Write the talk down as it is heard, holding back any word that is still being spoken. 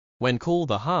When Call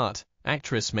the Heart,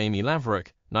 actress Mamie Laverock,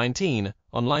 19,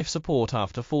 on life support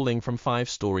after falling from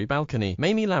 5-story balcony.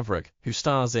 Mamie Laverock, who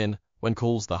stars in When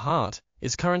Calls the Heart,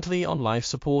 is currently on life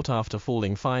support after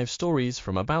falling 5 stories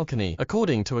from a balcony.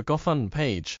 According to a GoFundMe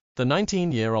page, the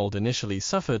 19-year-old initially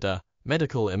suffered a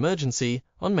medical emergency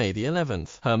on May the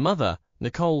 11th. Her mother,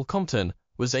 Nicole Compton,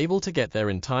 was able to get there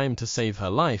in time to save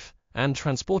her life and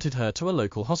transported her to a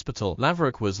local hospital.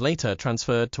 Laverock was later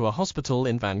transferred to a hospital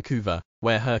in Vancouver,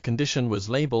 where her condition was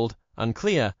labeled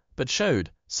unclear but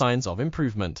showed signs of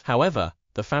improvement. However,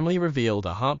 the family revealed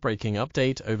a heartbreaking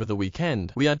update over the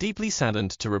weekend. "We are deeply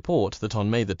saddened to report that on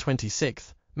May the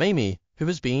 26th, Mamie, who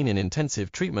has been in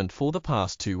intensive treatment for the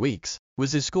past 2 weeks,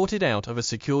 was escorted out of a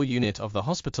secure unit of the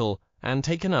hospital and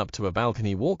taken up to a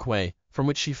balcony walkway from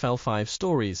which she fell 5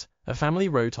 stories, a family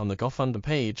wrote on the GoFundMe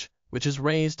page, which has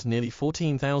raised nearly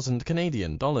 $14,000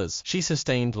 Canadian. She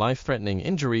sustained life-threatening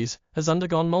injuries, has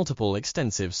undergone multiple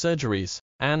extensive surgeries,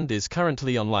 and is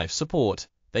currently on life support.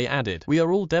 They added, "We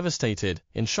are all devastated,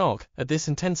 in shock, at this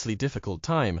intensely difficult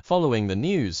time." Following the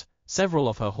news, several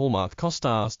of her Hallmark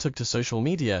co-stars took to social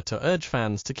media to urge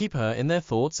fans to keep her in their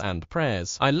thoughts and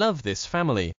prayers. "I love this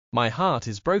family. My heart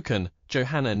is broken,"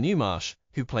 Johanna Newmarsh,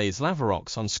 who plays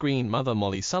Laverock's on-screen mother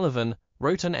Molly Sullivan,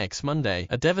 wrote on X Monday.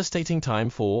 "A devastating time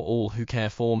for all who care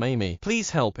for Mamie. Please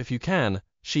help if you can,"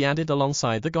 she added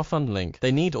alongside the GoFundMe link.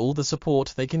 "They need all the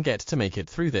support they can get to make it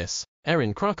through this."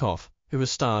 Erin Krakoff, who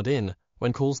has starred in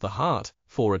When Calls the Heart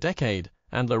for a decade,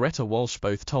 and Loretta Walsh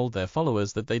both told their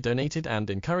followers that they donated and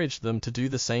encouraged them to do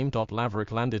the same.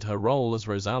 Laverock landed her role as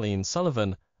Rosaline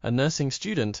Sullivan, a nursing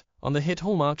student, on the hit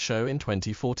Hallmark show in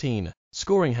 2014,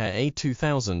 scoring her a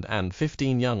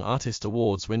 2015 Young Artist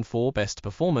Awards win for Best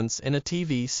Performance in a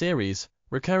TV Series,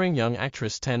 Recurring Young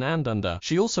Actress 10 and Under.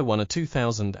 She also won a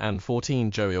 2014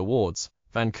 Joey Awards,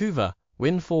 Vancouver,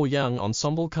 win for Young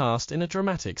Ensemble Cast in a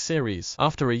Dramatic Series.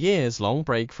 After a years-long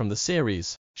break from the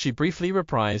series, she briefly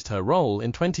reprised her role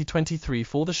in 2023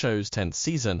 for the show's 10th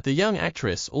season. The young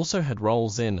actress also had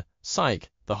roles in Psych,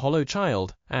 The Hollow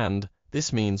Child, and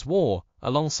This Means War,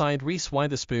 alongside Reese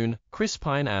Witherspoon, Chris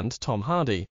Pine and Tom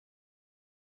Hardy.